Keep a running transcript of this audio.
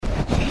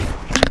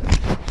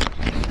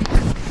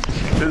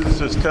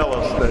Physicists tell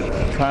us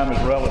that time is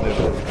relative.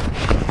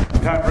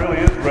 Time really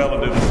is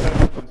relative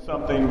when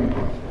something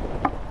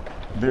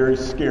very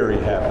scary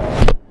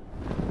happens.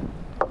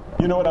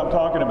 You know what I'm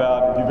talking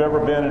about. If you've ever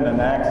been in an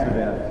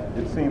accident,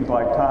 it seems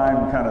like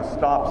time kind of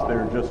stops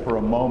there just for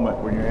a moment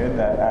when you're in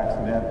that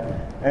accident.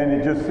 And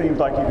it just seems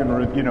like you can,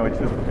 it's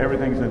just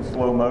everything's in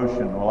slow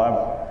motion. Well,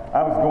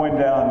 I was going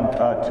down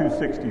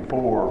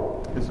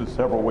 264. This is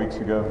several weeks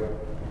ago.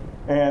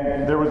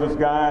 And there was this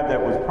guy that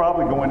was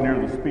probably going near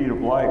the speed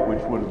of light,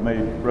 which would have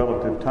made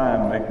relative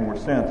time make more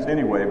sense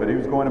anyway, but he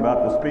was going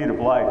about the speed of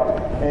light.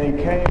 And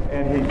he came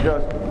and he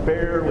just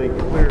barely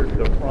cleared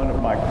the front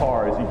of my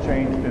car as he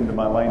changed into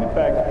my lane. In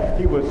fact,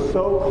 he was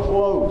so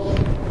close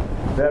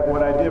that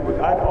what I did was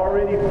I'd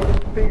already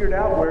figured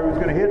out where he was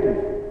going to hit me.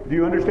 Do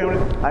you understand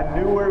what I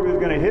knew where he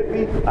was going to hit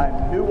me. I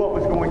knew what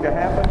was going to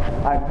happen.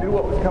 I knew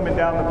what was coming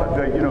down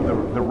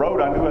the road.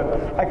 I knew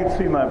I could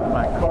see my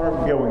car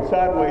going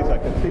sideways. I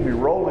could see me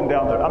rolling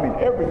down there. I mean,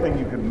 everything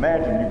you could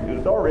imagine. It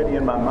was already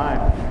in my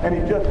mind. And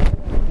he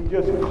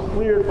just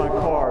cleared my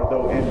car,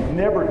 though, and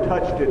never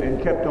touched it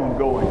and kept on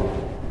going.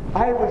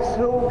 I was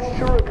so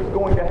sure it was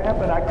going to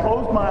happen. I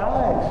closed my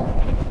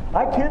eyes.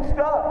 I tensed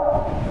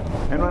up.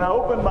 And when I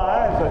opened my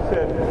eyes, I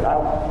said,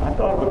 I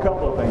thought of a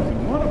couple of things.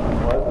 And one of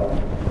them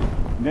was,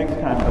 next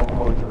time, don't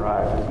close your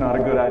eyes. It's not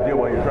a good idea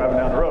while you're driving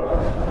down the road.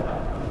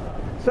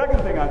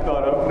 Second thing I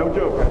thought of, no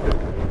joke, I said,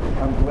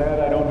 I'm glad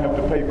I don't have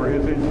to pay for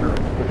his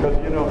insurance. Because,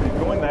 if he's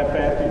going that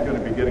fast, he's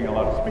going to be getting a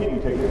lot of speeding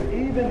tickets,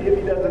 even if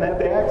he doesn't have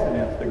the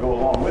accidents that go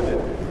along with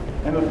it.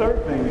 And the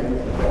third thing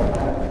is,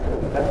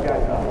 that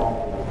guy's not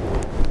long.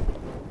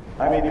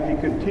 I mean, if he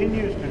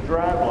continues to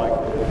drive like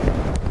this,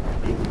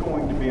 he's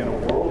going to be in a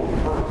world of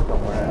hurt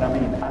somewhere. And I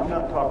mean, I'm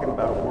not talking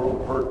about a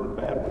world of hurt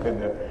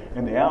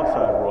in the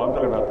outside world. I'm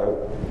talking about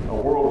a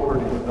world of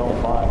hurt in his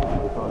own mind,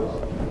 because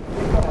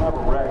he's going to have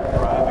a wreck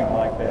driving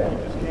like that. You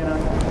just cannot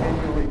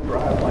continually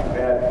drive like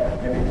that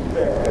and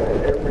expect that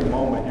at every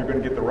moment you're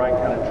going to get the right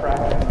kind of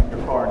traction on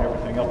your car and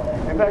everything else.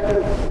 In fact,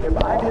 if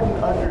I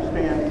didn't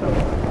understand some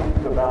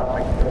things about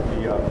the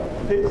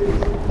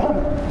physics,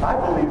 I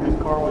believe his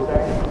car was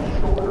actually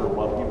shorter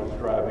while he was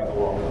driving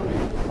along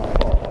my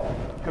car.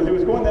 Because he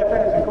was going that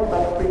fast, he was going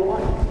about the speed of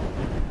light.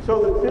 So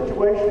the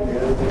situation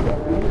is that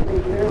we need to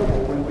be careful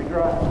when we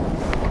drive.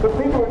 But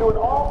people are doing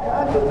all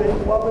kinds of things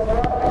while they're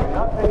driving and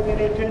not paying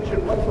any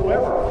attention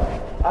whatsoever.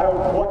 I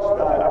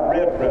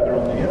read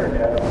on the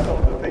internet of some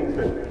of the things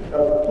that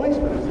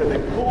policemen have said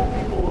they pulled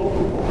people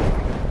over for.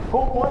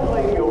 Pulled one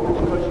lady over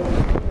because she was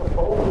eating a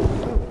bowl of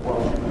soup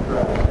while she was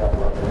driving down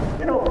the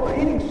road.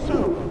 Eating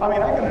soup, I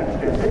mean, I can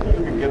understand. Maybe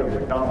you can get a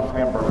McDonald's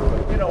hamburger, but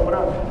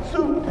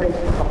soup takes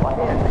a lot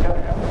of hands. You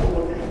gotta have a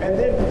little. And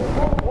then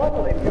one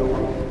lady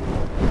over,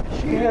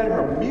 she had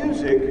her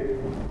music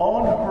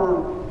on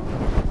her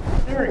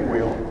steering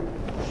wheel.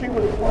 She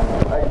was playing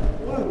a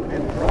flute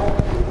and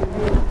driving the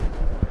music.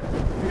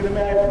 You can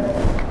imagine.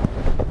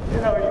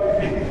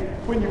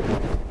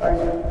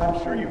 I'm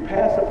sure you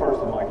pass a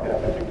person like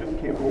that, but you just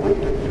can't believe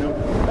it.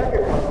 That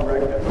could come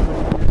right there.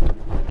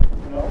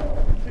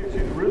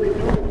 She's really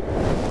doing it.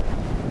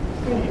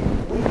 See,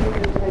 we need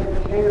to take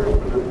care of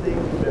the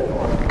things that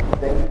are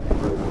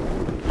dangerous.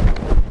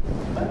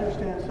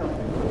 Understand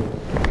something,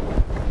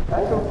 folks. I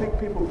don't think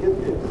people get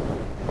this.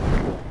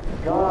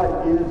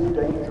 God is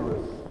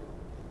dangerous.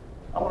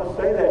 I want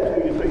to say that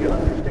to you so you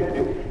understand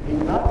it.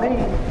 He's not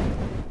mean.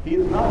 He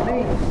is not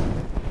mean.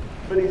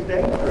 But he's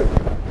dangerous.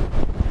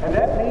 And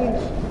that means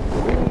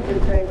we need to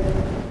take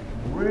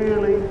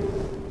really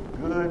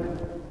good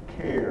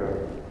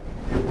care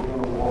if we're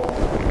going to walk with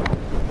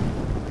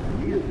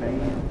him. He is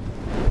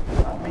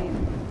dangerous. Not mean.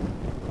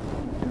 He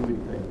won't do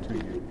anything to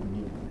you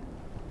mean.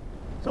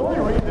 So let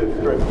me read this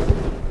scripture.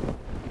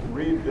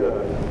 Read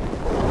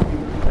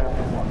Hebrews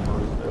chapter 1,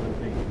 verse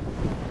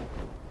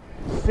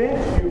 17.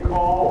 Since you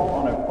call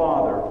on a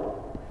Father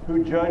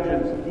who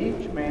judges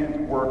each man's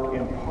work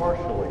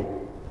impartially,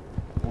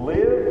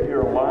 live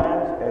your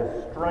lives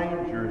as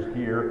strangers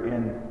here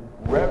in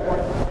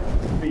reverent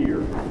fear.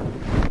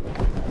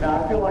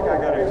 Now, I feel like I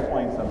got to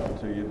explain something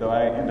to you, though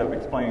I end up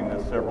explaining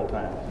this several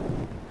times.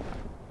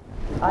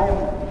 I am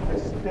a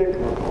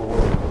stickler for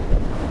words.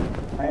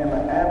 I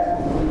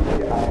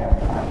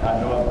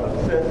know I'm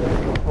obsessed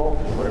with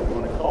compulsive, whatever you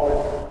want to call it,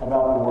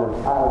 about the word.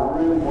 I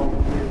really want to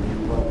give you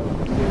what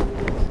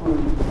the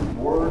true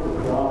word of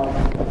God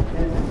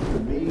intended to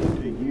me,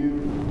 to you,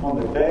 on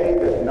the day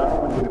that not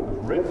only when it was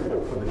written,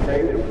 but for the day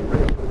that it was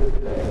written for this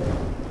day.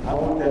 I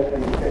want that to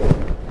be the case.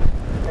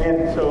 And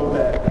so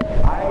that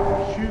I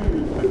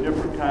choose the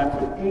different kinds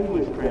of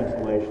English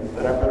translations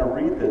that I'm going to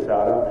read this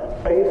out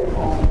of based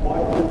on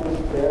what is the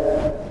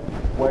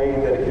best way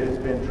that it has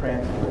been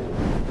translated.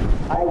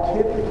 I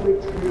typically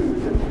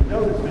choose, and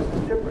notice this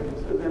is different, it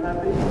says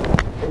NIV.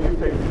 And you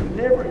say,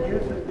 never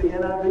uses the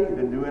NIV,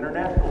 the New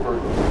International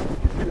Version.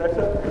 You see, that's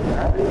up there,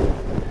 NIV.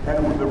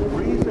 And the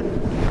reason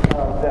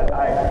that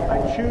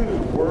I choose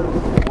word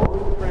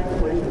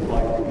translations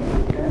like the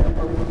English Standard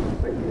Version,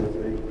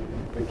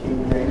 the King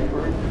James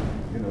Version,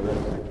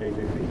 that's the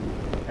KJV,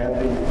 and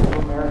the New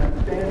American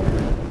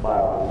Standard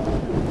Bible.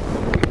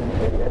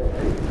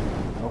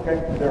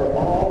 Okay? They're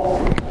all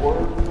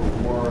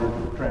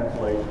word-for-word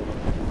translations.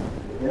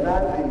 The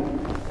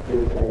NIV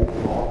is a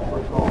thought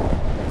for thought.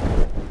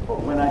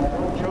 But when I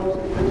chose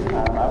it this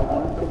time, I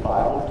wanted the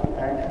Bible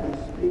to actually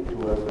speak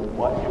to us of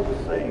what it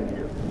was saying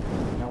here.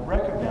 Now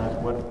recognize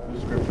what the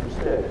Scripture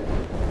said.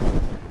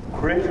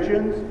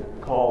 Christians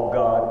call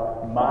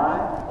God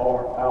my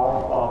or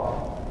our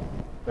Father.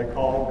 They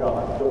call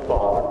God the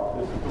Father.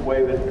 This is the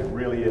way that it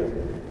really is.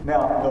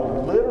 Now, the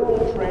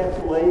literal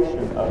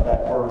translation of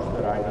that verse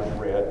that I just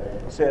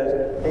read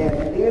says,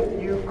 and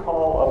if you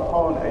call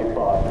upon a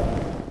father.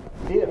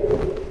 If.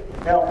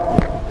 Now,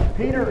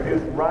 Peter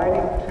is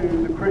writing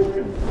to the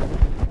Christians.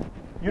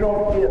 You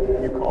don't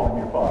if you call him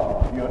your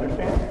father. You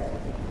understand?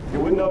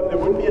 There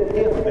wouldn't be an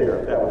if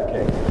there if that was the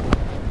case.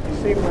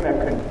 You see, when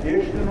a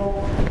conditional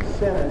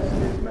sentence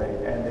is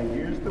made and they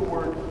use the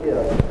word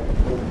if,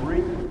 the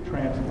Greek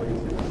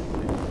translates it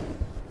since.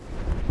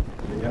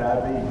 The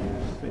NIV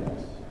uses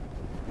since.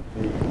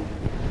 The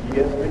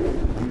ESV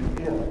uses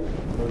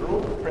if.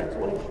 Literal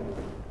translation,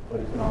 but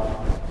it's not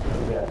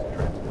the best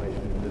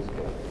translation in this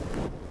case.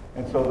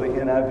 And so the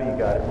NIV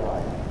got it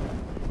right.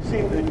 You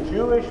see, the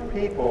Jewish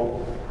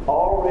people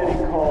already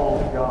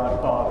called God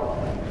Father.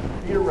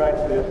 Peter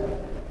writes this.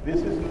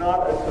 This is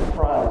not a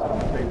surprise. I'm going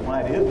to tell you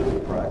why it is a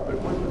surprise, but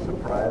it was a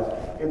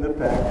surprise in the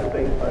fact that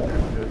they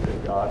understood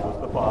that God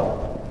was the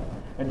Father.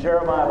 In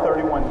Jeremiah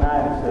 31:9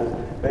 it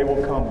says, they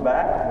will come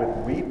back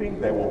with weeping.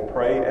 They will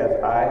pray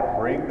as I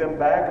bring them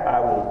back. I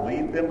will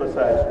lead them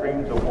beside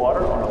streams of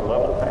water on a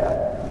level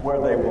path where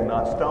they will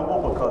not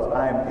stumble, because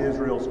I am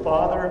Israel's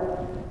father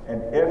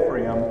and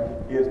Ephraim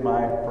is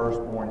my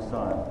firstborn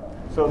son.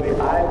 So the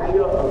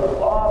idea of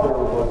father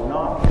was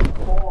not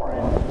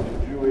foreign to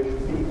the Jewish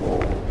people,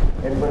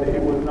 but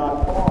it was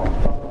not foreign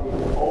from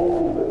the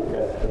Old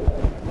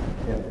Testament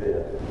in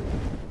this.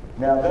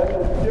 Now that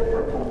is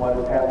different from what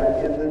has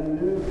happened in the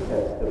New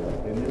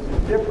Testament, and this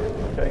is different.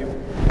 I'll tell you,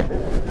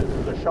 this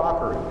is a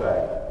shocker, in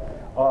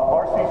fact.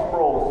 R.C.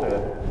 Sproul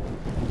said,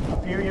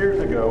 a few years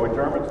ago, a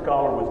German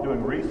scholar was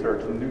doing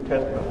research in New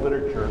Testament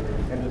literature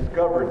and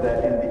discovered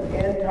that in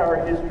the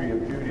entire history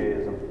of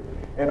Judaism,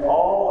 in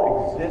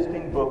all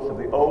existing books of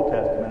the Old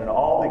Testament and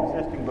all the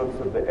existing books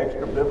of the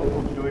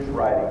extra-biblical Jewish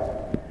writings,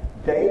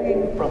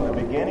 dating from the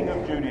beginning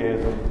of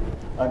Judaism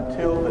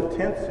until the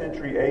 10th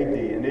century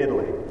A.D. in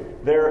Italy,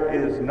 there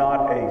is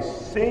not a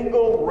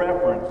single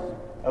reference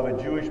of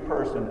a Jewish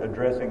person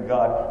addressing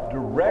God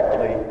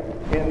directly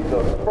in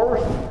the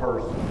first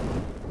person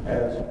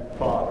as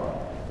Father.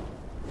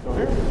 So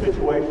here's a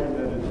situation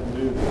that is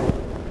new.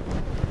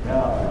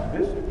 Now,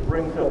 this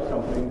brings up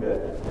something that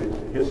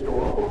is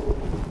historical,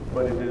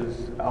 but it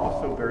is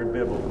also very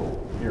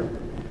biblical here.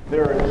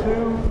 There are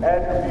two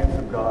attributes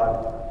of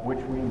God which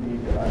we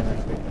need to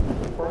understand.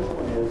 The first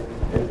one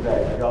is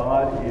that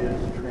God is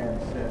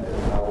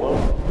transcendent. I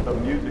love the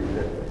music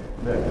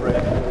that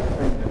Brad was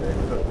singing today,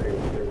 because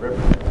they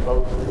represent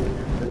both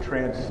the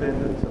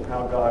transcendence of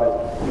how God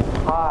is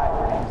high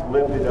and He's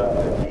lifted up,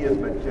 that He is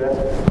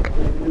majestic.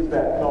 It is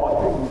that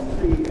thought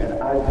that you see in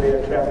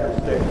Isaiah chapter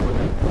 6,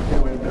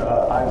 when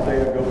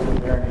Isaiah goes in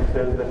there and he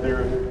says that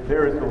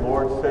there is the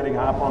Lord sitting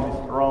high upon His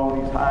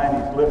throne. He's high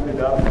and He's lifted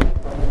up.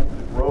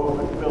 His robe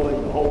is filling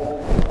the whole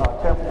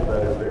temple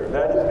that is there.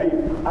 That is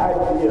the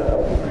idea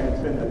of the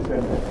transcendence.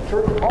 And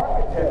church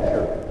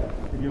architecture,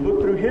 if you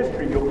look through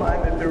history, you'll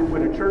find that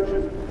when a church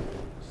is,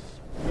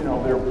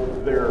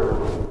 their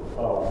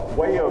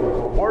way of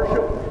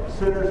worship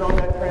centers on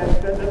that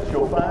transcendence,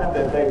 you'll find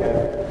that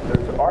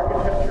there's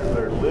architecture,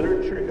 their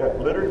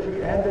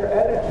liturgy, and their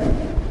attitude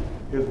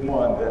is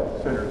one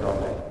that centers on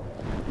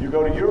that. You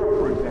go to Europe,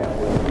 for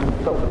example,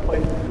 some of the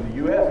places in the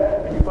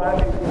U.S., and you find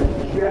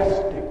these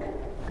majestic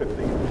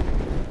cathedrals.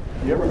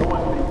 You ever go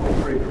into these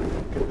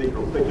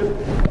cathedrals? They just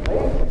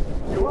amazing.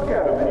 You look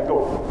at them and you go,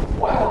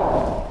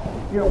 wow!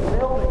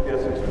 Building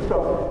this and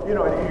stuff,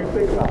 and you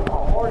think about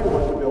how hard it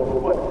was to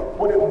build, but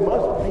what it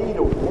must be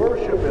to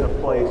worship in a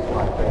place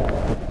like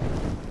that.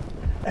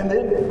 And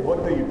then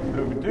what they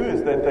would do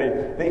is that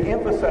they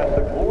emphasize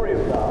the glory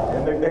of God,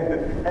 and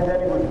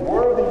that He was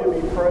worthy to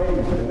be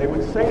praised, and they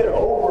would say it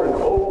over and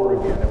over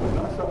again. It was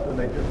not something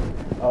they just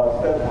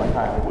said one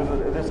time. It was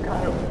this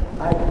kind of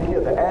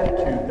idea, the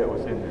attitude that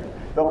was in there.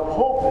 The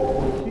pulpit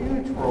was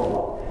huge for a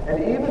while,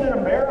 and even in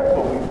America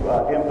we've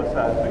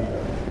emphasized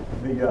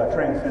the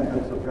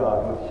transcendence of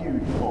God with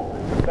huge pulpits.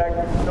 In fact,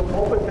 the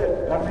pulpit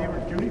that I remember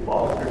Judy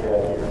Foster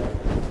had here,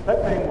 that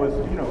thing was,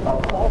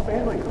 a small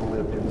family could have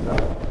lived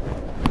inside.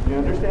 You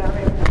understand? I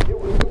mean, it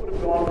would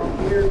have gone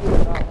from here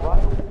to about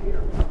right over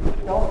here. I'm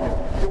telling you,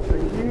 it was a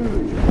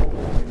huge pulpit.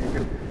 You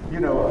could,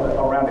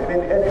 around it.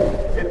 And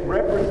it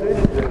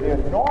represented the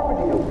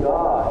enormity of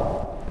God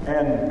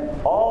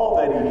and all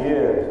that He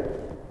is.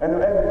 And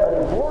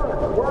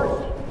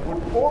words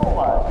would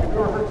formalize. Have you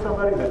ever heard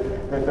somebody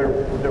that they're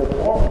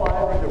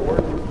formalizing their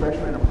words,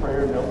 especially in a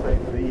prayer, and they'll say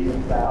thee,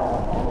 thou,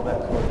 and all of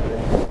that sort of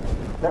thing?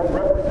 That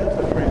represents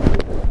a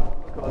transition, not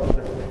because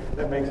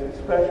that makes it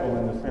special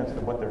in the sense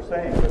of what they're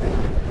saying, but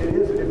it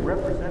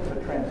represents a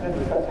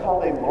transcendence. That's how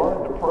they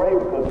learned to pray,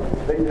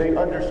 because they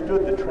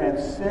understood the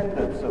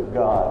transcendence of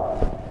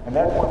God. And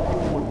that's why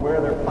people would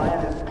wear their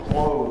finest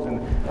clothes,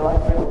 and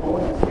like they were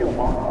going to see a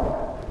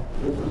monarch.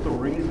 This was the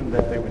reason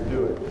that they would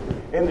do it.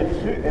 In the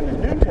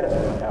New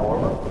Testament,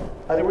 however,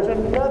 there was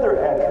another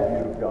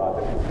attribute of God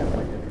that was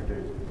simply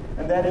introduced,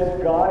 and that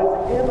is God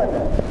is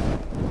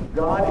immanent.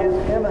 God is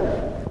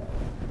immanent.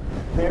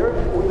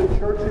 Therefore, the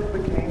churches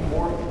became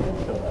more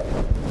intimate,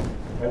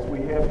 as we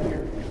have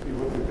here. You see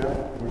what we've got?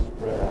 We're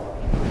spread out.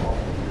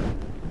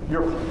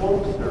 You're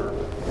closer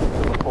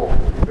to the pulpit.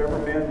 If you've ever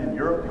been in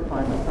Europe, you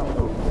find that some of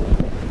those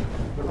pulpits,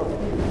 they're up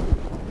here.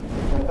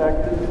 In fact,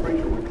 this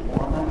preacher would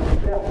climb the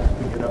steps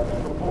to get up to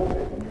the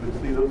pulpit. And you would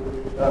see those,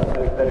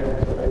 that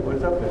it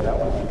was up there. That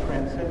was the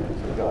transcendence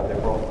of God. They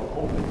brought the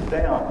pulpits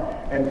down.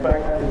 In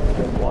fact,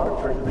 in a lot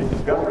of churches, they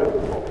just got rid of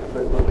the pulpits.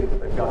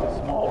 They've gotten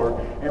smaller.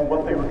 And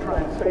what they were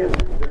trying to say is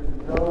there's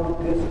no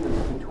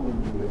distance between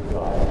you and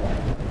God.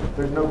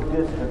 There's no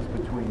distance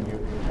between you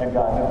and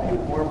God. Now,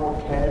 people wear more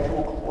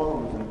casual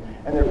clothes,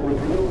 and it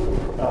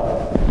reveals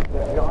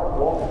that God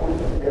walks with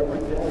them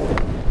every day.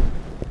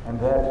 And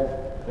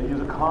that they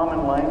use a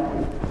common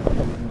language in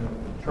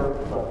the church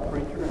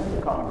preacher and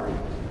the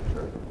congregants of the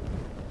church.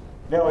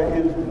 Now,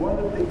 is one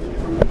of these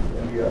true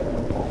and the other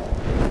one false?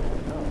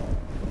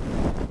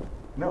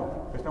 No,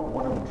 it's not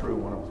one of them true,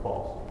 one of them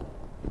false.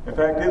 In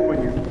fact,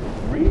 when you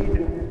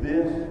read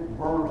this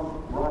verse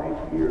right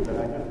here that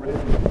I just read,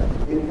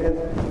 it has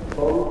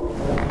both of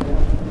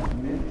them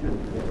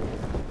mentioned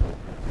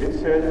there. It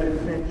says that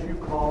since you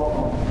call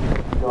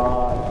on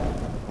God,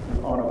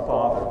 on a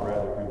Father,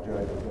 rather, who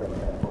judges every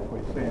man. What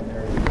we're saying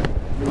there is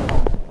you're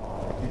on the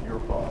Father. He's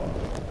your Father.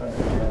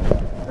 Understand that?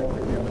 That's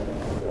the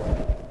immanence of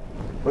God.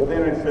 But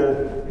then it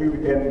says,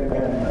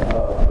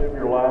 live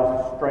your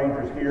lives as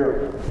strangers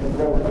here. And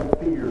there was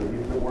fear.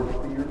 Use the word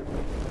fear.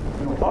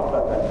 We don't talk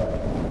about that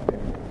much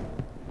anymore.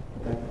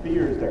 That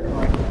fear is that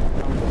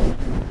concept comes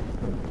into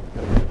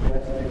the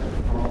majestic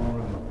throne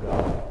room of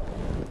God.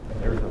 And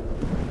there's a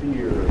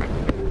fear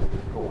that is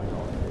going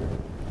on there.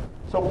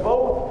 So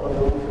both of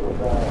those are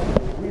about,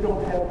 we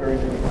don't have very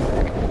many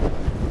examples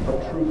of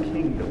true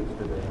kingdoms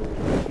today.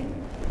 True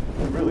kings.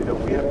 We really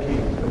don't. We have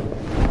kings, but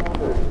not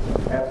the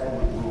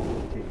absolute rule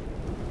of kings.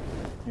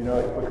 You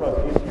know, because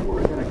if you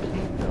were in a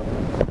kingdom,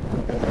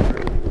 and the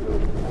really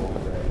goes before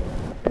today,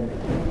 and the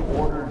king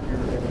ordered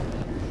your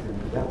execution,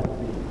 that would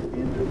be the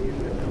end of you,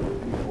 and there would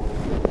be no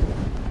guilt.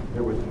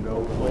 There was no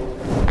place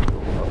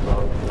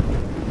above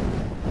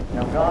you.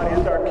 Now, God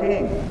is our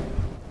king,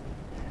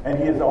 and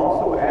he is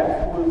also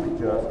absolutely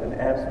just and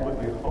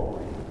absolutely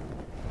holy.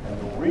 And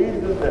the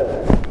reason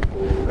that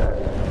people that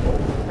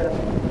Old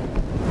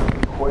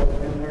Testament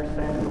questioned their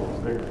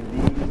sandals, their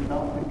knees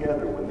knocked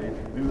together when they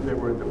knew they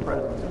were in the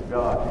presence of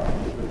God,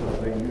 is because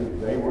they knew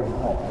they were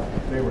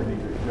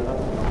neither just nor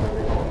were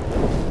they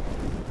holy.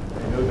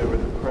 They knew they were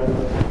in the presence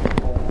of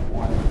the Holy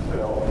One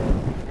himself.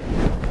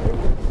 They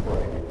were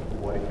afraid of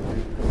what he could do.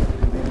 He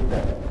could do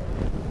anything.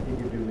 He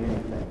could do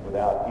anything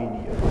without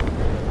any of it.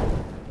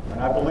 And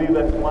I believe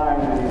that's why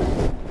in the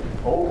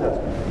Old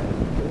Testament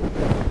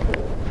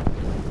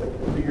that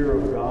the fear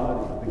of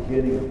God is the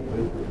beginning of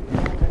wisdom.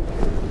 People take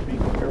care to be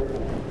careful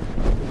in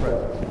the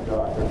presence of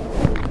God. There's no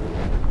wisdom.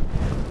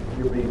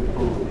 You're being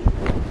foolish.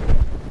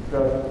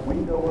 Because we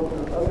know on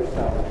the other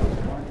side of this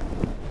coin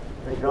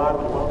that God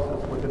loves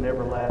us with an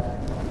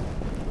everlasting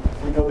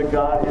love. We know that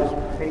God is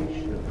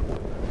patient with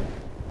us.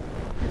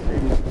 You see,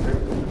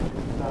 there's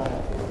two sides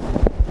to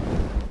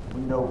it.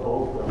 We know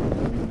both of them.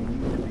 We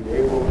need to be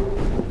able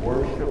to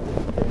worship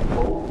in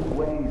both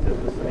ways at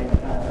the same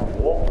time and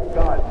walk with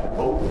God in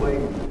both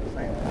ways at the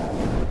same time.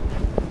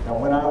 Now,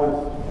 when I was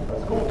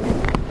a school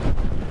teacher,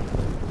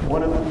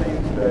 one of the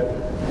things that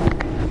school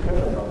teachers said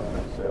amongst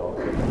themselves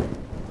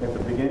at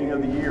the beginning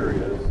of the year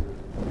is, at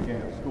the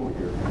beginning of the school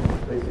year,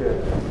 they said,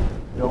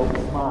 don't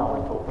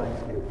smile until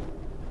Thanksgiving.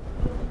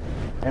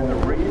 And the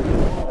reason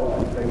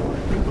was that they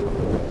wanted to put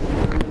the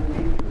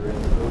teacher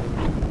into those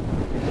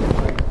until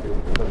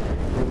Thanksgiving, because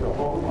it's a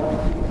whole lot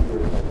easier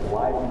to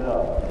lighten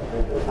up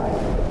than to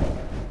tighten up.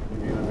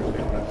 You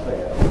understand what I'm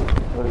saying?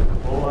 So it's a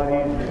whole lot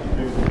easier to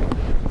do this.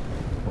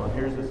 Well,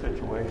 here's the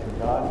situation.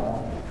 God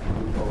wants us to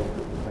do both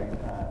at the same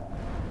time.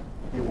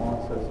 He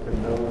wants us to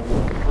know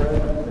His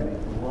presence and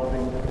His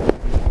loving. He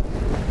wants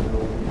us to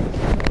know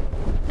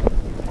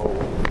He's holy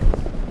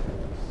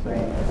at the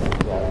same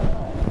exact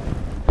time.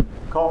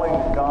 Calling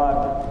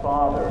God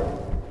Father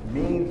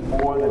means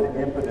more than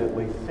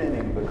impotently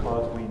sinning,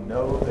 because we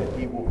know that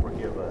He will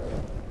forgive us.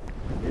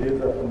 It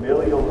is a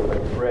familial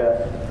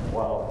address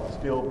while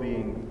still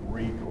being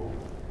regal.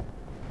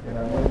 And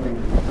when we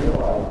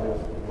realize this,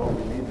 what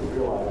we need to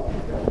realize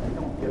is that we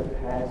don't get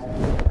passes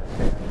of our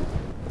sins.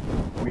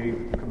 We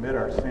commit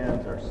our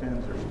sins are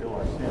still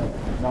our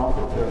sins. Not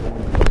that they're going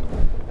to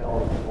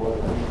hell before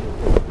the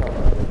Jesus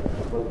comes,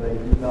 but they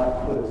do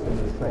not put us in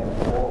the same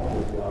fault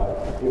with God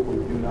if we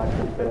do not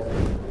confess it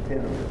and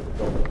repent of it,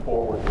 going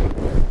forward with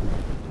it.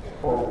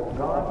 For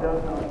God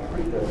does not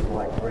treat us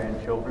like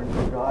grandchildren,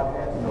 for God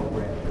has no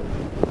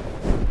grandchildren.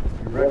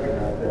 You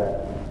recognize that.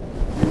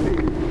 You see,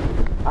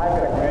 I've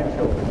got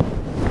grandchildren.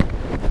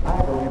 I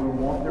don't even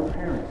want their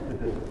parents to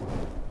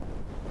discipline.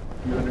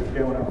 You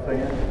understand what I'm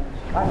saying?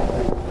 I think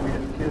they're the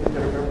sweetest kids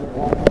that have ever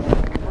walked.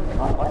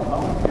 Not like my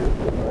own kids,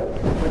 but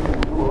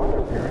who are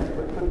their parents,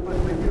 but they're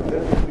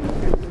the sweetest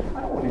kids. I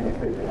don't want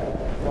anything to happen.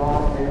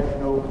 God has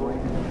no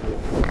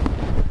grandchildren.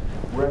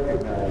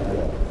 Recognize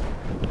that.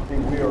 See,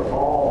 we are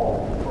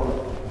all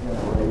first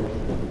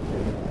generation.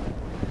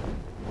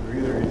 We're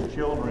either his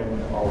children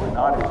or we're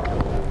not his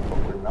children, but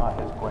we're not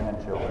his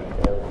grandchildren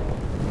ever.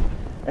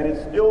 And it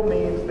still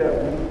means that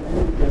we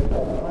do get a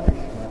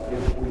punishment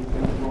if we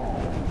do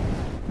wrong.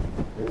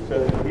 It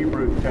says in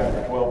Hebrews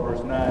chapter 12,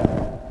 verse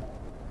 9,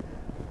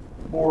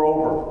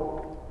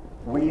 moreover,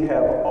 we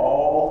have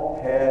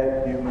all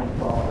had human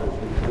fathers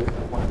who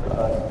disciplined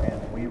us,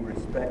 and we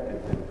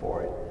respected them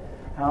for it.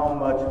 How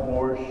much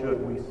more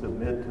should we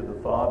submit to the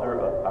Father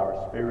of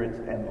our spirits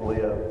and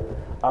live?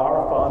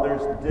 Our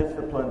fathers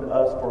disciplined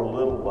us for a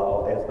little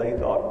while as they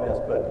thought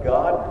best, but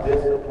God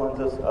disciplines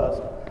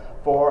us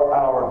for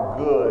our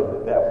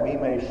good, that we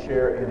may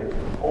share in his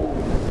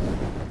holiness.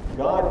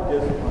 God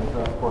disciplines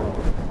us for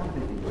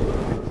eternity.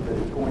 That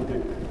it's going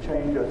to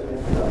change us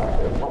into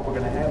what we're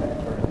going to have in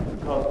eternity.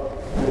 Because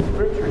the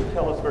scriptures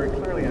tell us very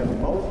clearly,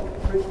 and most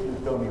Christians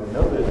don't even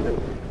know this, that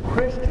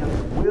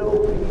Christians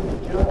will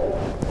be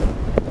judged.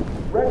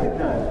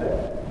 Recognize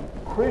that.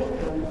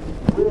 Christians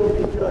will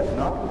be judged,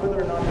 not for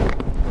whether or not they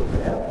go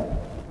to heaven,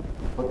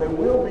 but they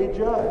will be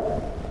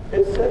judged.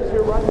 It says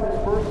here right in this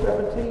verse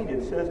 17,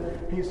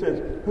 he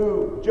says,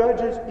 who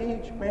judges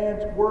each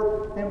man's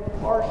work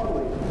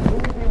impartially. Who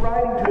is he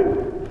writing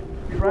to?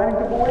 He's writing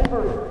to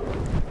believers.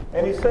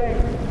 And he's saying,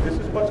 this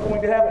is what's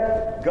going to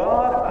happen.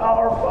 God,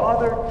 our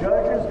Father,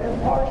 judges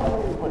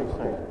impartially, is what he's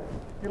saying.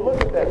 You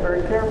look at that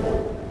very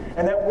carefully.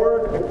 And that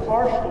word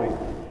impartially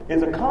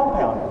is a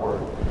compound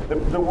word.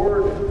 The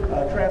word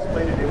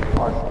translated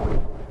impartially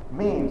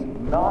means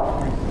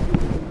not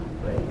receiving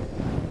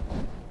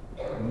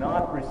faith.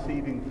 Not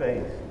receiving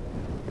faith.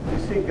 You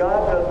see,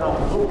 God does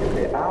not look at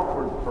the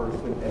outward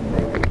person and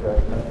make a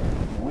judgment.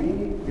 We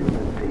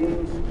human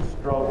beings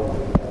struggle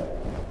with that.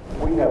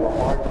 We have a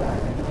hard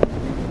time.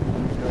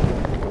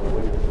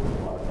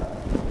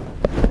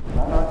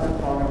 I'm not just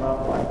talking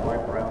about black,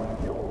 white, brown,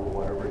 yellow, or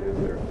whatever it is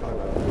there. I'm talking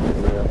about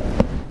red,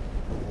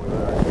 whether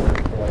I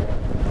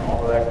and all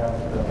of that kind of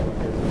stuff.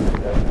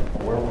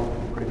 Where we're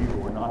pretty or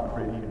we're not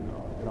pretty and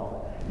all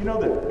that. You know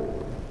that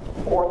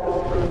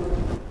orchestras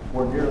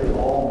were nearly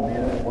all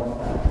men at one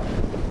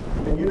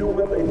time. And you know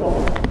what they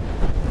thought?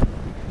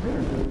 Men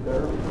are just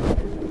better.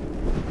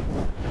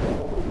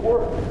 It's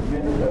work.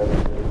 Men are better.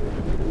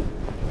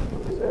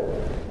 What they said.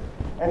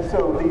 And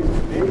so these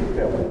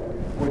that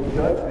would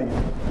judge these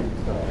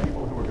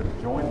people who were going to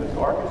join this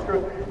orchestra,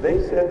 they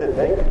said that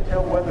they could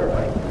tell whether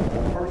a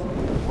person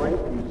was a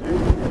great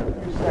musician in a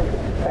few seconds.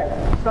 In fact,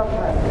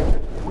 sometimes they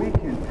said, we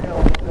can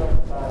tell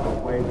just by the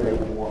way they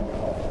warm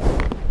up.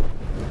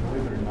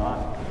 Believe it or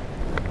not,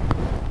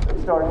 they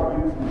started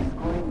using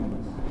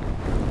screens.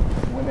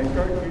 When they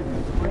started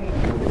using screens,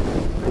 they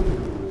could see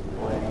who was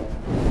playing.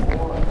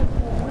 More and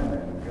more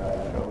women got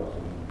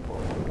chosen for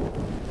it.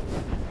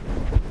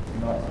 I'm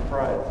not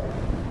surprised.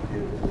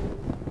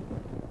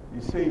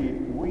 You see,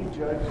 we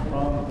judge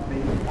from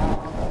the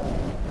outside.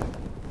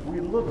 We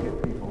look at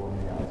people on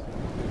the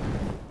outside.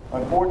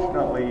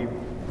 Unfortunately,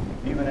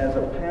 even as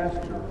a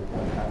pastor,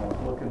 one time I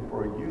was looking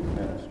for a youth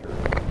minister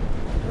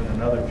in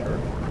another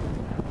church.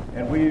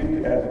 And we,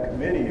 as a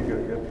committee,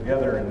 got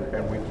together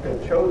and we had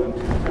chosen 2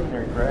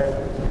 seminary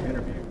graduates to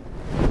interview.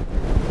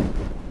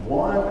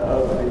 One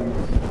of these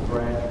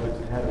graduates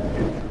had a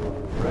picture on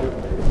his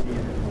resume of he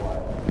and his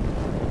wife.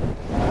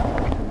 And I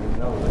want you to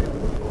know they were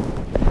the most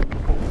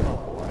beautiful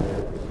couple I had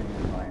ever seen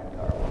in my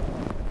entire life.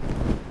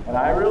 And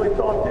I really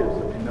thought this, I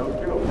mean, no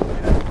joke. I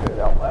mean, I said it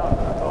out loud,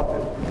 but I thought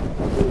this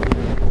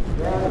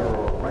gather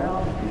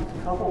around these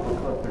couple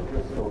because they're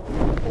just so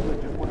beautiful. They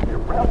just want to be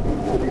around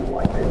people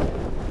like that.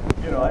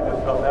 You know, I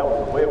just thought that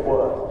was the way it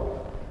was.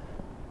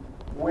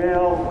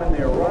 Well, when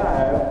they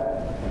arrived,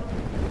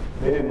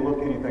 they didn't look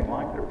anything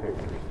like their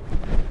pictures.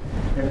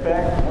 In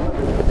fact, one of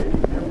the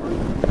committee members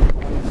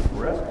went to the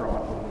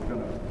restaurant when we were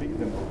going to feed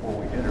them before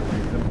we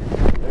interviewed them.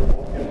 They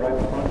walked in right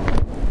in front of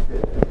them and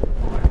said,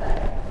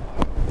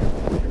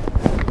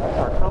 that's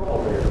our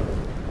couple there.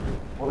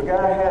 Well, the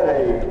guy had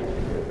a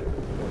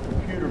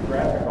computer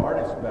graphic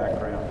artist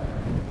background.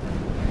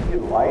 He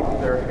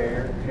lightened their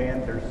hair,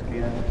 tanned their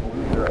skin,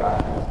 blued their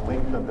eyes,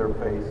 lengthened their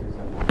faces,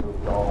 and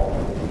removed all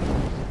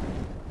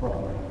from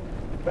them.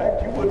 In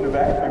fact, you wouldn't have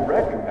actually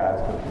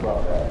recognized them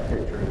from that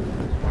picture.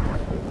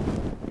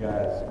 You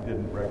guys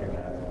didn't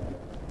recognize him.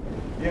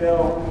 You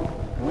know,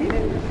 we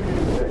didn't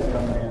choose that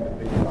young man to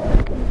be our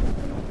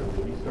minister.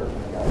 He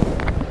certainly got it.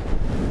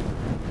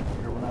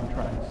 Hear what I'm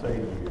trying to say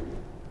to you.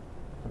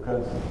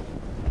 Because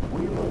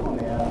we look on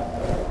the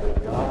outside, but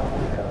God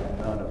would have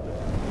none of that.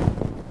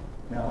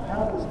 Now,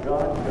 how does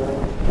God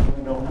judge?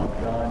 You know how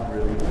God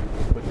really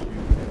puts you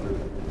in the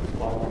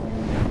spot where you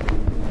need to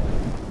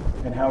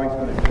be, and how he's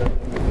going to judge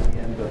you at the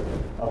end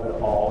of it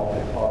all.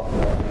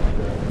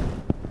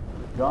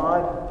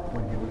 God,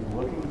 when they were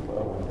looking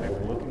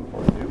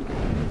for a new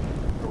king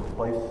to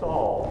replace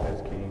Saul as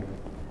king,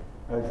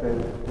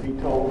 he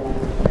told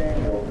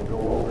Samuel to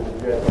go over to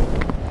Jesse.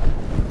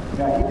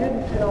 Now, he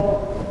didn't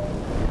tell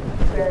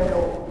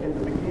Samuel in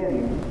the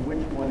beginning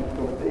which one it's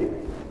going to be.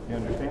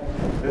 You understand?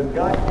 Because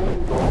God gave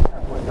you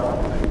what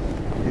God says.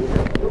 He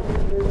said, look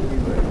at this,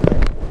 he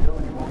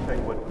won't tell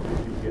you what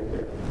you get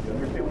there. You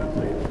understand what I'm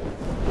saying?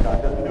 God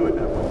doesn't do it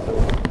that way.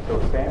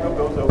 So Samuel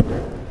goes over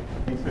there.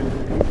 He says,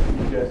 he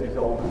sees Jesse's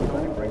oldest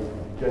son. He brings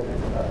Jesse's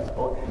son.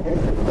 And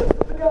he says, this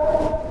is the guy.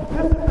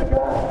 This is the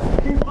guy.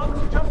 He looks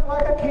just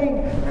like a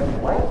king.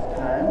 And last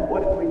time,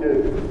 what did we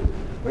do?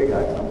 We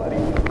got somebody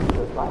who looks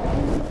just like a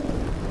king.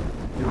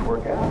 Didn't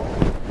work out.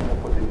 That's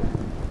what they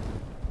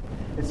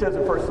did. It says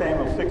in 1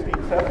 Samuel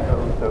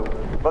 16:7, so,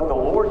 but the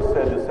Lord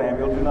said to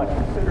Samuel, do not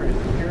consider his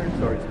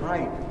appearance or his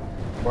height,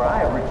 for I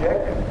have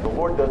rejected him. The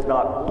Lord does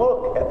not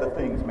look at the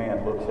things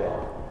man looks at.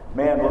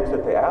 Man looks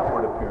at the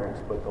outward appearance,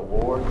 but the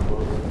Lord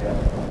looks at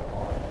the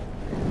heart.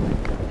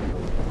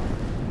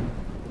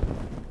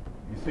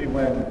 You see,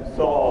 when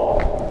Saul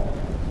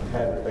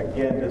had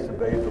again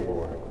disobeyed the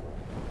Lord,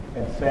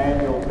 and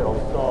Samuel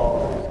tells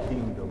Saul that his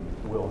kingdom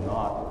will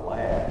not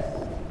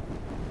last,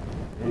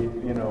 he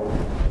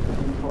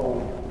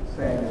told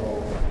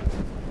Samuel,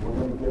 we're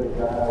going to get a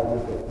guy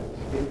with a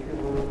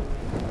particular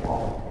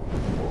quality.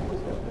 What was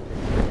that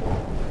particular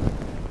quality?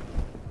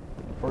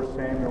 1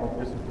 Samuel,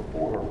 this is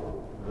before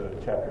the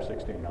chapter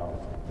 16,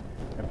 obviously.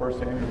 In 1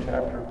 Samuel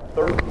chapter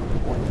 13,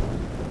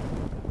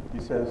 he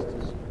says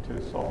to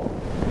Saul,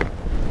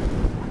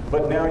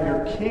 but now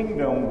your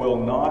kingdom will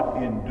not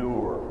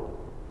endure.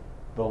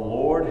 The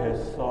Lord has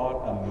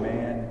sought a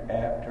man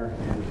after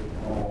his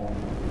own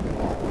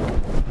heart.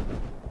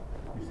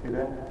 You see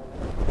that?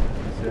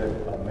 He said,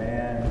 a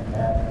man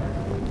after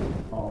his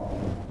own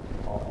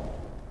heart.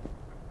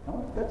 Now,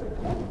 that's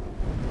important.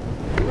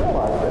 You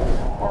realize that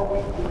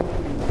harsh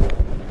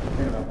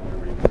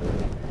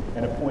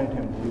and appointed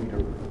him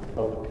leader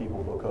of the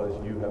people because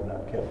you have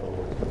not kept the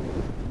Lord's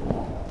commandments.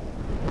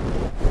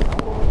 How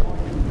will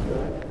you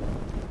judge?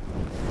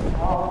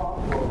 How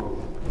close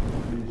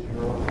is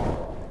your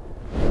heart?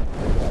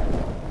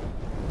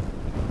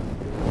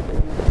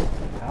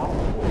 How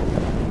close is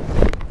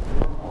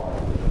your heart?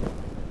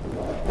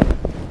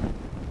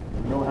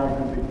 You know how you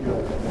can be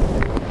judged.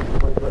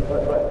 But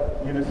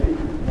you know, see,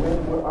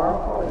 when our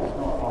heart is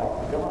not like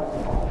God's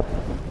heart,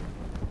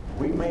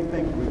 we may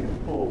think we can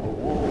pull the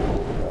wool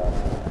over God.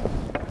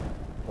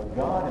 But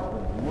God has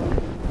been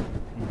looking at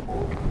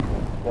people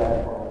that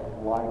are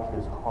like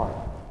his heart.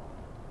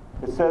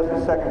 It says in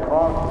 2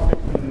 Chronicles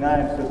 16:9,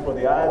 it says, for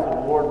the eyes of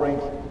the Lord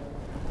range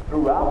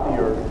throughout the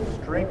earth to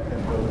strengthen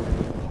those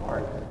whose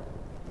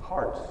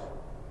hearts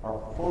are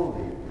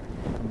fully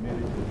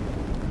committed to him.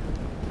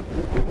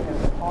 He's looking at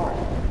his heart.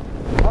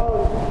 How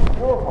is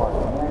your heart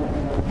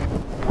matching up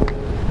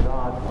with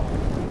God's heart?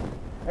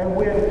 And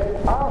when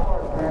our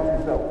heart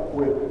matches up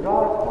with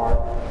God's heart,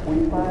 we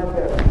find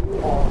that we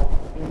are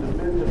in the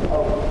business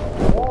of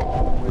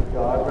walking with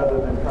God rather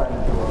than trying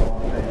to do our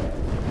own thing.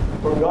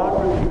 For God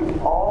reviews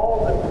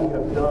all that we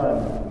have done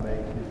to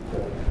make his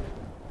judgment.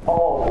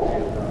 All that we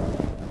have done.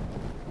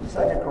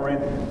 2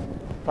 Corinthians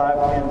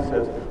 5:10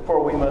 says, for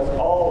we must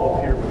all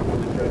appear before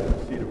the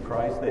judgment seat of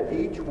Christ, that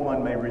each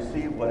one may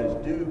receive what is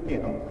due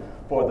him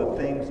for the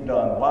things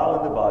done while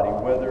in the body,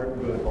 whether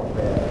good or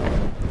bad.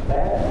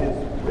 That is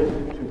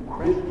written to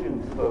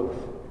Christians, folks.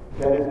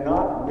 That is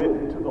not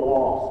written to the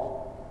lost.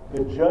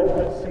 The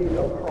judgment seat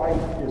of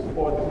Christ is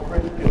for the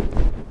Christians.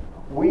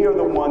 We are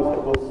the ones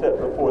that will stand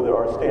before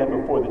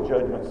the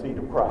judgment seat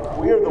of Christ.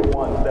 We are the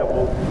ones that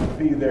will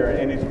be there,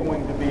 and it's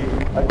going to be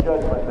a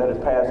judgment that is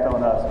passed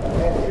on us.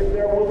 And if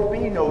there will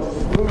be no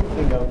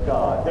smoothing of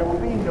God, there will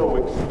be no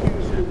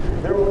excuses,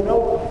 there will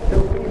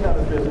be none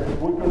of this.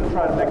 We're going to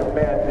try to make a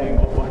bad thing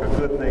look like a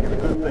good thing, and a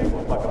good thing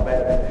look like a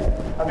bad thing.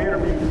 I've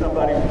interviewed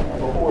somebody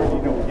before,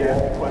 you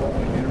ask a question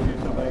when you interview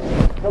somebody,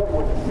 tell me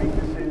what your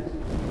weakness is.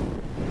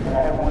 And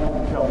I had one of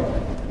them tell me,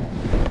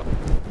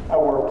 I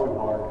work too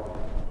hard.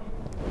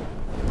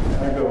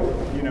 And I go,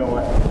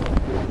 I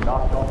just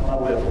knocked off my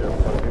list there.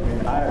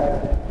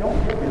 Don't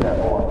give me that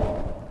hard.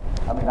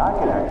 I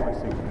can actually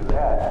see through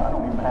that. I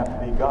don't even have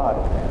to be God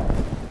at that.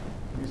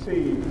 You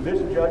see, this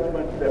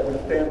judgment that we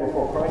stand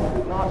before Christ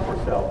is not for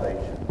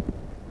salvation.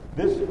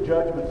 This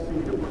judgment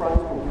seat of Christ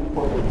will be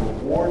for the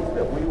rewards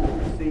that we will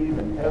receive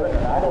in heaven,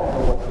 and I don't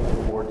know what those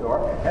rewards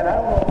are, and I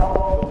don't know how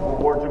long those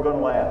rewards are going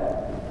to last.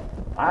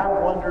 I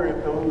wonder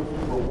if those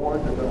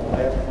rewards are going to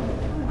last when the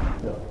time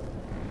is up.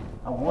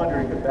 I'm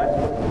wondering if that's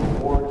what the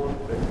rewards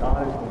that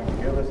God is going to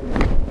give us in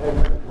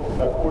heaven,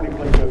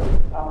 accordingly to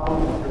how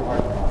close is your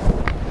heart to God.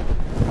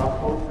 How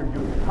close are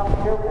you? How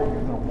careful are you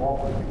going to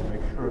walk with me to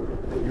make sure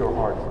that your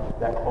heart's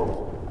that close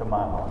to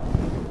my heart?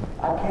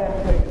 I can't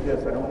tell you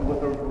this. I don't know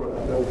what those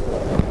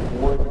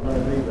rewards are going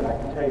to be, but I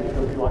can tell you it's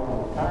going to be like a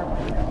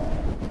retirement account.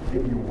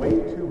 If you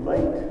wait too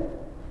late,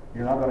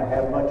 you're not going to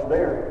have much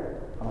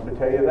there. I'm going to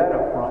tell you that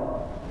up front.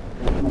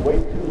 If you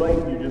wait too late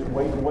and you just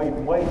wait,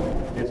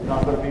 it's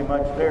not going to be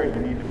much there. You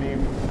need to be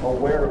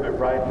aware of it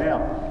right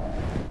now.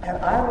 And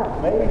I'm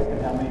amazed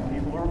at how many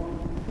people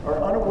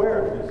are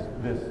unaware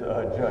of this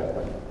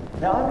judgment.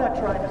 Now, I'm not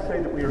trying to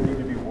say that we need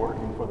to be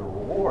working for the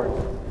rewards,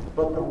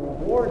 but the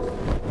rewards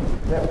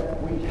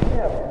that we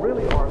have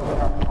really are when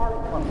our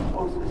heart comes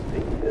closest to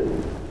His.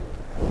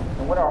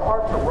 And when our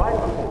hearts are right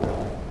before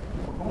God,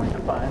 we're going to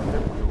find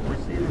that we will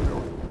receive the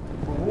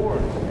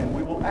rewards and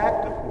we will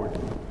act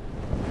accordingly.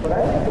 But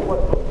I think that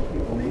what most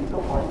people need is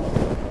a heart.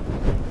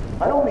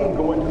 I don't mean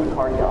going to the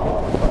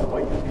cardiologist. By the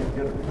way, you can't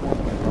get a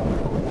appointment from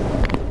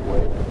the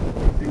way.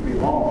 It can be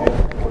long days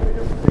before they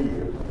ever see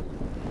you.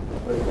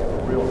 But it's a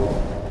real long.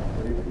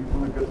 But if you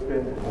want to go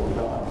stand before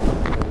God,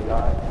 say,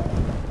 God,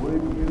 would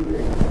you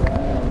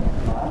examine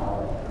my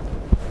heart?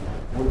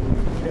 Would you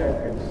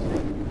check and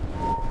see,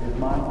 is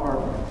my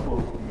heart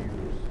close to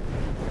yours?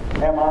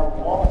 Am I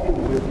walking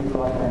with you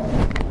like I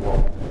need to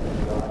walk with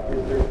you, God?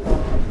 Is there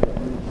something that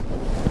needs to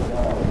be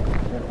done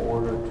in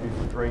order to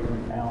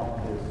straighten out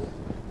this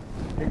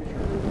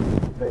picture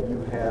that you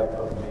have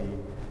of me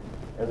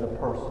as a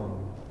person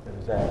that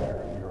is after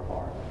your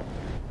heart?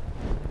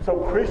 So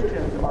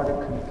Christians are to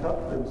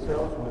conduct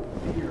themselves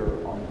with fear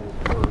on this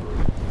earth.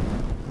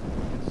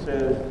 It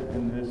says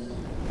in this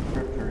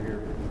scripture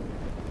here,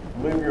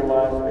 live your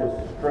life as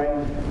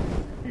strangers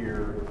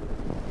here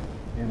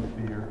in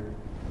fear.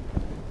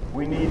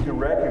 We need to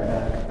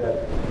recognize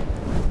that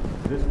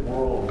this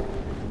world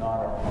is not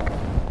our home.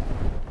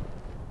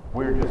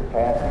 We're just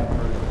passing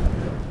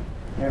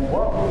through. And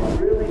what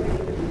we really need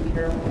to be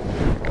careful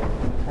with,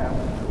 and this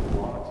happens to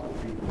lots of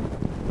people,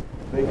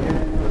 they get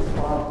into a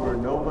spot where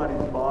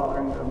nobody's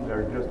bothering them.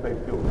 They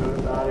feel good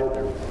about it.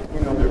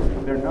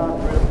 They're not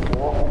really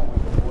walking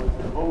with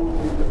the Lord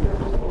totally, but they're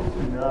just close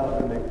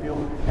enough, and they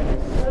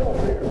settle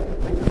there.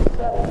 They just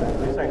settle there.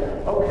 They say,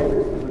 okay,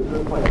 this is a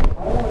good place.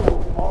 I want to go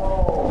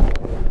all the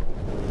way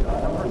to God.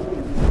 I've heard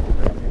these people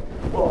say,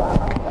 well,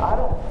 I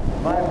don't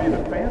mind being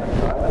a fan of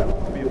God. I don't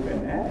want to be a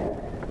fanatic.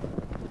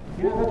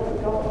 Yeah, that's what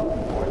God's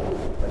looking for. It's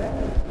a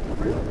fanatic. It's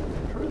real.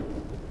 It's true.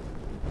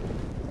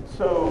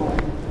 So,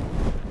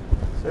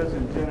 it says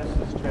in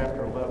Genesis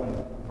chapter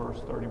 11, verse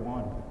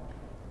 31,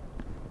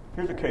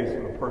 here's a case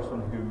of a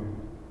person who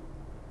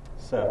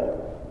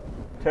settled.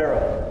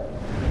 Terah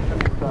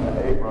took his son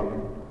Abram,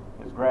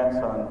 his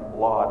grandson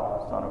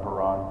Lot, son of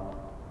Haran,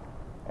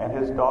 and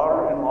his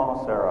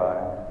daughter-in-law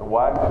Sarai, the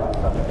wife of his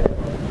son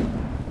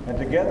Abram. And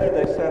together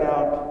they set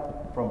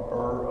out from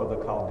Ur of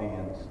the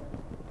Chaldeans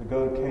to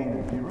go to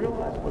Canaan. Do you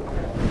realize what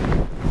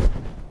happened?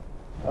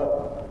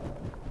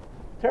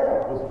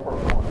 Terah was the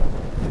first one.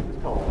 He was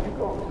told, you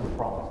go to the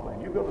promised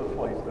land. You go to the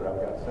place that I've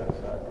got set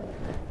aside for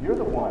you. You're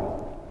the one.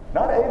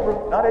 Not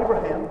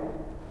Abraham,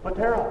 but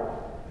Terah.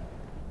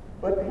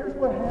 But here's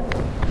what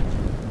happened.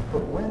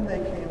 But when they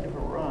came to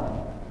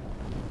Haran,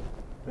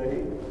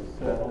 they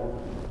settled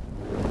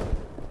there.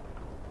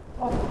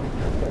 Lots of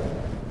people say,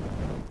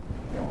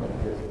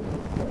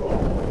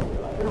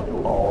 they don't do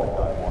all that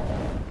God wants.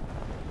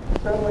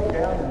 Settling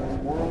down in this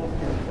world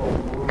is so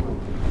worldly.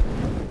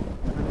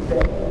 The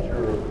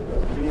danger of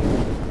being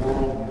in this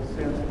world in the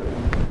sense that we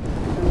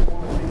just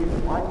want to be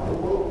like the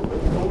world,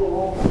 but go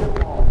along with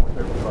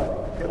everybody.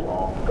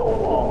 Go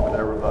along with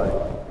everybody.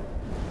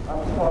 I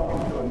was talking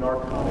to a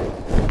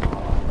narcotics,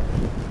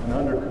 an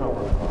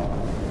undercover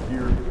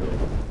years ago.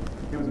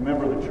 He was a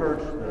member of the church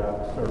that I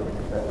was serving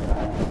at that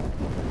time.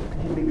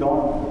 He'd be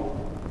gone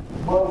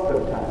most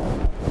of the time.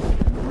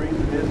 And the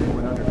reason is he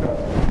went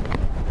undercover.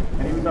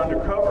 And he was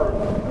undercover, and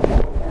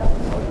what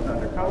happened was he was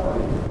undercover,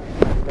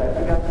 that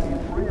he got to be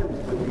friends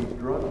with these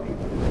drug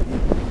dealers that he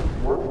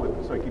worked with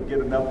so he could get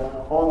enough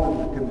on them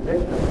to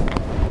convict them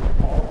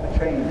off the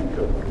chain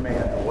of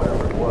command or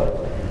whatever it was,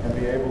 and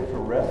be able to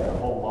arrest a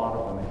whole lot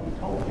of them. And he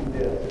told me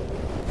this,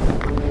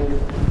 it is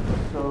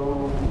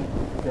so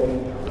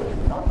dangerous,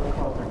 not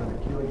because they're going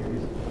to kill you,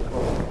 it's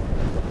because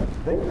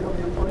they become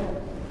your friends.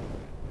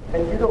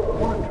 And you don't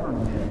want to turn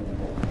them in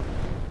anymore.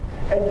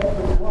 And you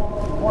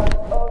become one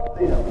of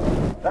them.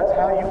 That's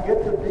how you get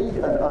to be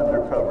an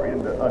undercover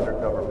in the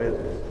undercover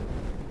business.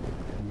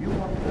 You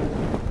want to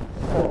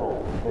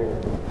settle there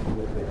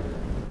with them.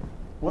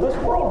 Well, this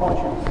world wants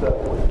you to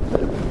settle with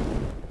them.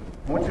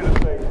 I want you to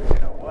say, you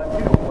know what,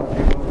 you don't want to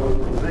be one of those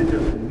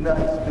religious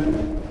nuts, do you?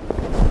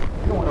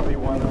 You don't want to be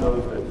one of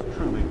those that's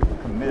truly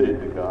committed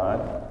to God.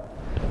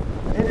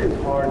 It is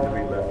hard to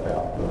be left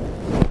out, though.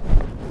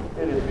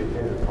 It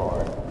is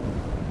hard.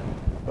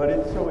 But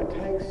it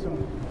takes some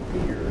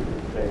fear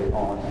to stay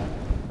on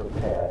the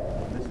path.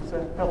 This is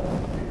a healthy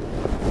fear.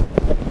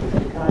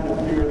 It's the kind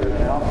of fear that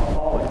an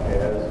alcoholic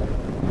has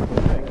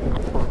when taking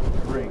the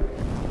first drink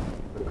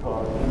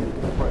because he is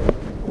afraid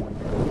he's going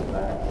to go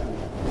back to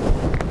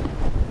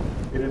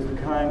it. It is the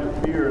kind of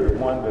fear that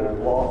one that has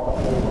lost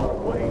a whole lot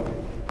of weight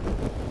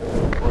that is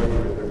afraid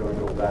that they're going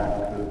to go back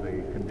to the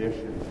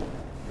condition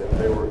that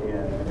they were in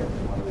at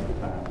one of the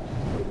times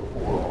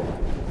before all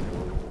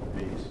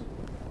this.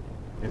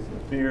 It's the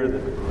fear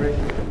that the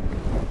Christian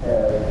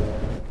has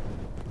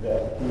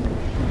that he or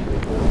she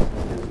is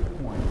at this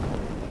point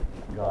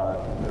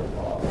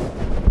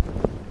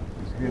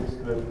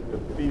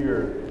fear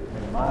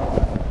in my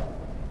life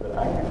that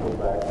I can go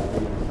back to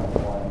being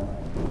someone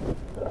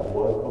that I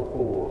was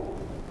before,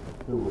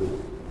 who was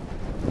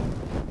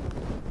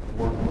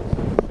worthless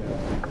in the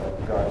sense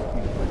of God's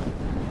kingdom.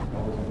 I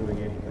wasn't doing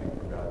anything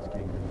for God's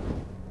kingdom.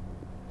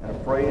 And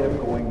afraid of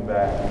going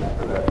back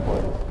to that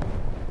place.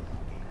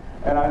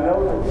 And I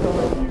know that some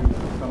of you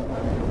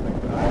sometimes you'll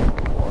think that I am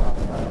before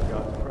outside of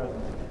God's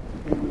presence.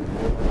 He was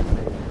more than able to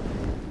bring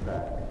me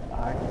back.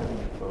 I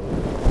couldn't suppose.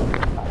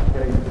 I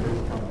tell you this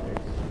from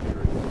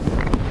experience.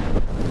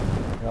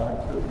 God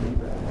took me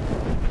back.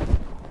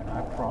 And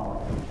I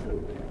promise He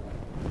should have.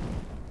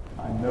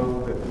 I know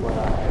that what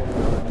I had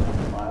done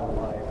in my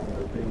life and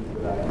the things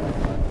that I had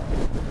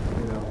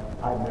done,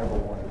 I never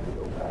wanted to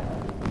go back.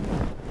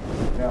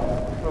 Now,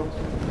 folks,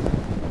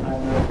 I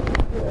know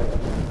that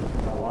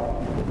a lot of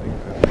people think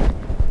that I'm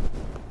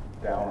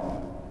down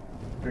on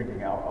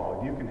drinking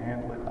alcohol. If you can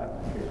handle it, I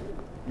don't care.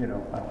 I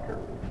don't care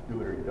if you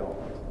do it or you don't.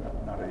 It's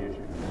not an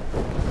issue.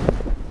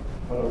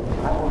 But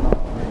I will not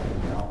drink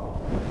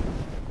alcohol.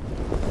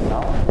 And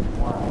I'll tell you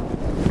why.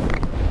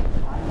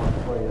 I'm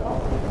afraid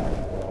I'll go back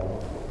to what I was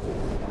before.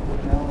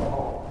 With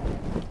alcohol.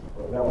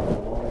 But that was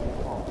the longest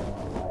part of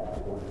my life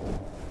before that.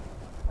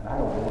 And I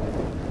don't want it.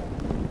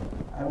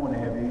 I don't want to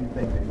have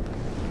anything that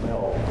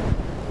smells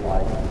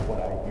like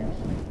what I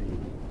used to be.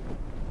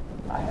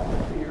 I have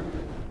a fear.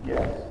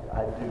 Yes,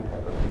 I do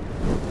have a fear.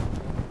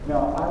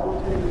 Now, I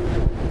will tell you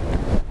this.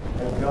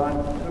 As God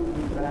took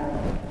me back,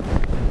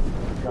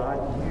 God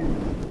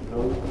used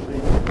those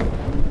things,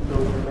 used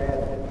those bad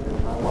things in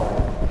my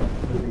life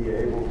to be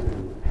able to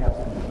have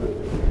some good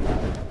in my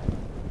life.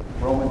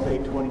 Romans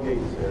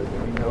 8:28 says,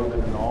 we know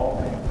that in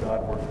all things God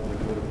works for the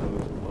good of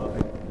those who love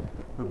Him,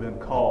 who've been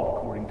called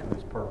according to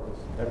His purpose.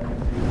 That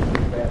means even the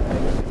bad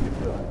things that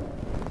you've done,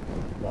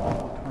 God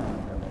will turn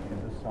them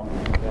into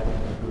something that is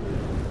good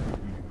for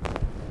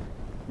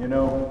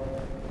you.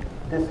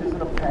 This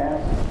isn't a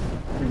pass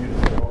for you to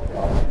say, okay,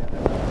 I'll sin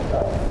and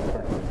God's going to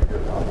turn it into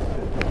good. I'll just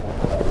sit there and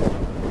God's going to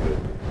turn it good.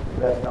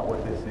 That's not what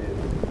this is.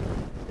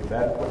 If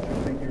that's what you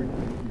think you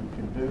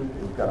can do,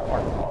 you've got a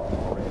heart problem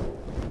already.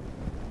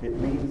 It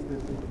means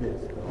this,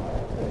 though, I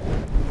say,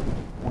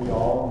 we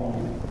all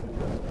need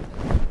adjustments.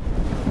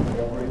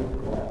 Every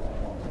class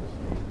wants us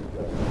to need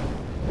adjustments.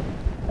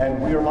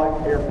 And we are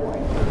like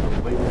airplanes that are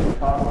leaving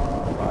Chicago,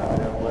 arrive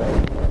at LA,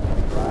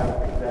 drive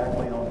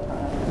exactly on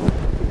time.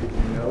 Did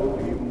you know,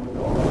 even with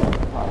all the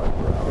pilot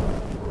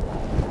routes,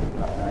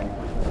 about 90%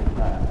 of the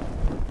time,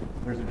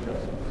 there's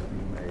adjustments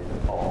being made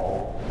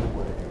all the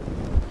way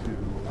to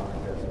our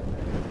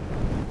destination.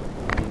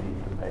 We need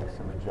to make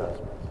some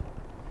adjustments.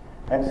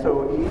 And so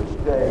each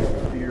day,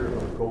 the fear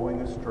of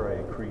going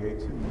astray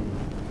creates a need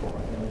for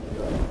an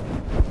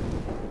adjustment.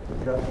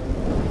 Adjustment,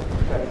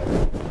 protection,